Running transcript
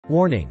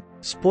Warning.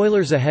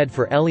 Spoilers ahead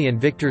for Ellie and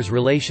Victor's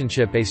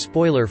relationship. A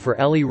spoiler for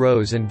Ellie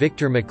Rose and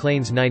Victor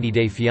McLean's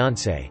 90-Day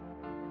Fiancé.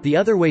 The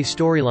Other Way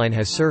storyline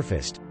has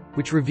surfaced,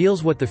 which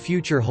reveals what the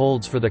future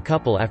holds for the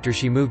couple after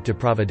she moved to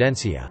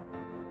Providencia.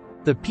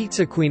 The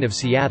pizza queen of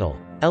Seattle,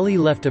 Ellie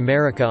left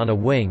America on a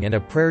wing and a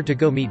prayer to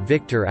go meet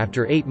Victor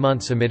after 8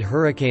 months amid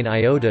Hurricane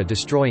Iota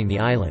destroying the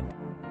island.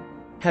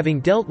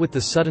 Having dealt with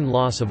the sudden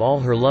loss of all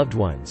her loved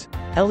ones,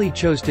 Ellie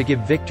chose to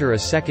give Victor a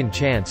second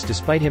chance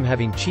despite him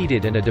having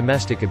cheated and a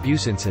domestic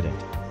abuse incident.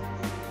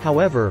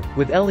 However,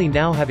 with Ellie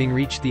now having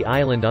reached the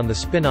island on the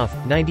spin-off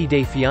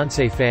 90-Day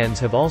Fiancé, fans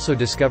have also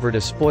discovered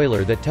a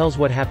spoiler that tells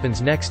what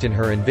happens next in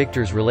her and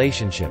Victor's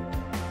relationship.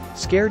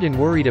 Scared and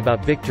worried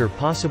about Victor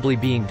possibly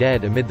being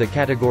dead amid the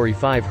Category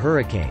 5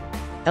 hurricane,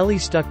 Ellie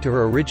stuck to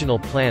her original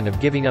plan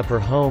of giving up her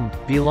home,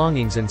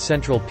 belongings and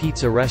Central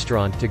Pizza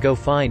restaurant to go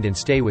find and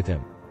stay with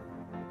him.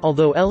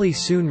 Although Ellie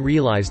soon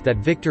realized that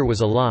Victor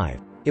was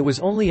alive, it was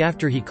only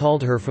after he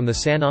called her from the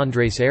San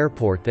Andres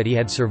airport that he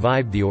had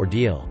survived the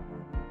ordeal.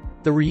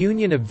 The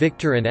reunion of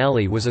Victor and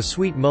Ellie was a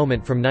sweet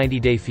moment from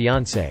 90-Day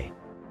Fiancé.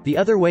 The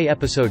Other Way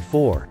Episode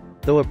 4,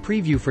 though a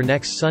preview for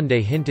next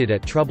Sunday hinted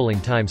at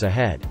troubling times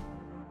ahead.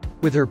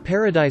 With her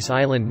Paradise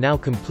Island now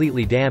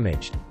completely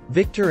damaged,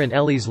 Victor and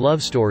Ellie's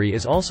love story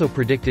is also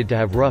predicted to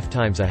have rough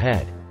times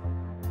ahead.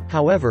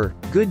 However,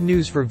 good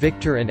news for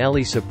Victor and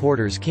Ellie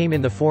supporters came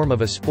in the form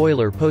of a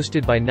spoiler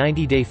posted by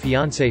 90-Day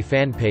Fiancé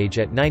fan page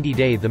at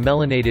 90-Day The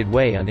Melanated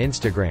Way on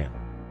Instagram.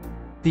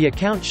 The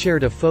account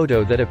shared a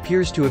photo that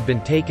appears to have been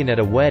taken at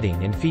a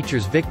wedding and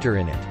features Victor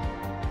in it.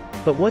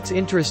 But what's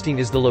interesting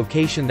is the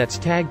location that's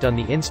tagged on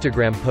the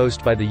Instagram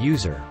post by the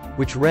user,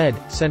 which read,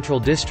 Central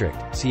District,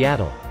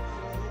 Seattle.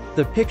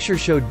 The picture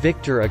showed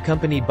Victor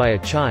accompanied by a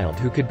child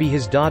who could be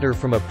his daughter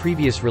from a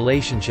previous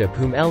relationship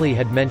whom Ellie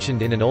had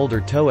mentioned in an older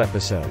Toe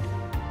episode.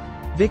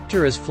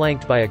 Victor is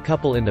flanked by a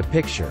couple in the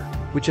picture,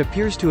 which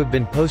appears to have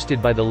been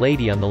posted by the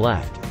lady on the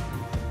left.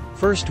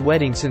 First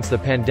wedding since the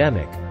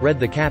pandemic, read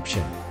the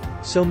caption.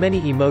 So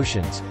many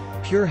emotions,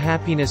 pure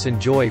happiness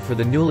and joy for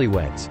the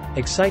newlyweds,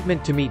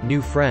 excitement to meet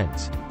new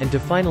friends, and to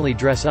finally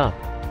dress up,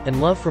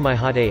 and love for my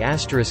hot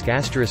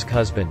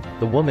husband,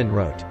 the woman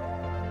wrote.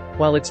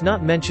 While it's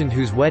not mentioned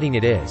whose wedding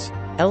it is,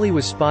 Ellie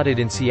was spotted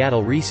in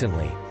Seattle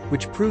recently,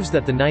 which proves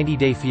that the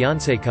 90-Day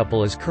Fiancé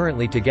couple is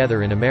currently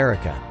together in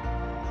America.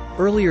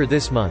 Earlier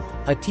this month,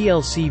 a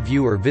TLC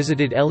viewer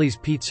visited Ellie's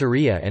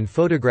pizzeria and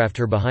photographed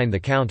her behind the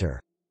counter.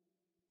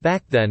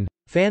 Back then,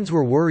 fans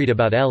were worried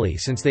about Ellie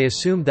since they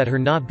assumed that her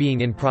not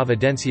being in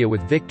Providencia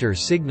with Victor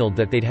signaled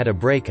that they'd had a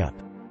breakup.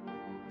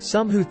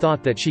 Some who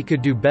thought that she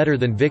could do better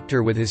than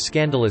Victor with his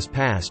scandalous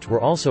past were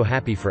also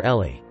happy for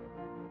Ellie.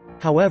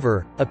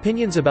 However,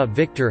 opinions about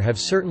Victor have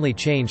certainly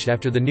changed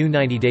after the new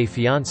 90-Day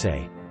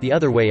Fiancé, The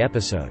Other Way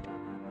episode.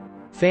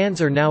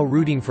 Fans are now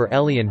rooting for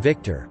Ellie and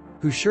Victor,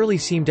 who surely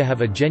seem to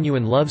have a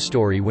genuine love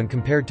story when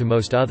compared to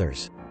most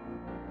others.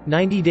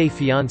 90-Day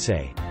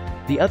Fiancé,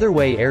 The Other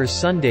Way airs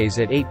Sundays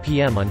at 8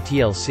 p.m. on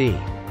TLC.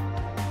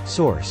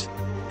 Source: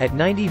 at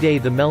 90-Day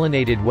The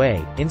Melanated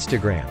Way,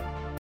 Instagram.